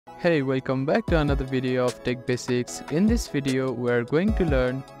Hey, welcome back to another video of Tech Basics. In this video, we are going to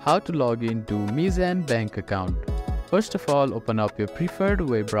learn how to log in to Meezan Bank account. First of all, open up your preferred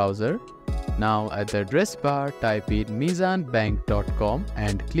web browser. Now at the address bar, type in meezanbank.com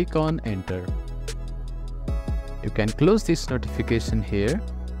and click on enter. You can close this notification here.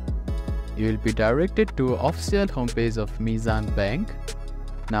 You will be directed to official homepage of Meezan Bank.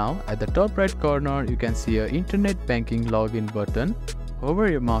 Now at the top right corner, you can see an internet banking login button.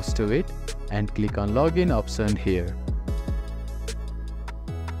 Hover your mouse to it and click on login option here.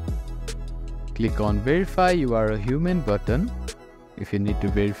 Click on verify you are a human button if you need to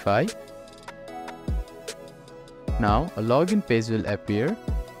verify. Now a login page will appear.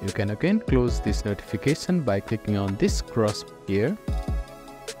 You can again close this notification by clicking on this cross here.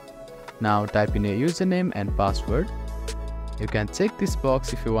 Now type in a username and password. You can check this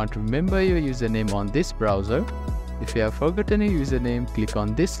box if you want to remember your username on this browser. If you have forgotten your username, click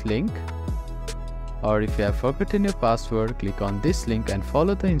on this link. Or if you have forgotten your password, click on this link and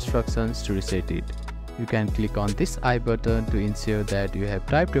follow the instructions to reset it. You can click on this I button to ensure that you have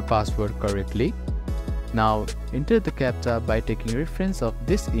typed your password correctly. Now enter the CAPTCHA by taking reference of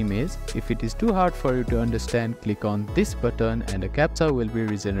this image. If it is too hard for you to understand, click on this button and a CAPTCHA will be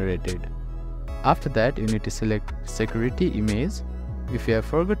regenerated. After that, you need to select security image. If you have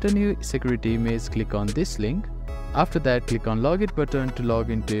forgotten your security image, click on this link. After that, click on login button to log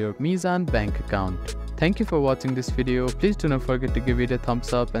into your Meezan Bank account. Thank you for watching this video. Please do not forget to give it a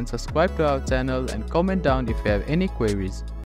thumbs up and subscribe to our channel and comment down if you have any queries.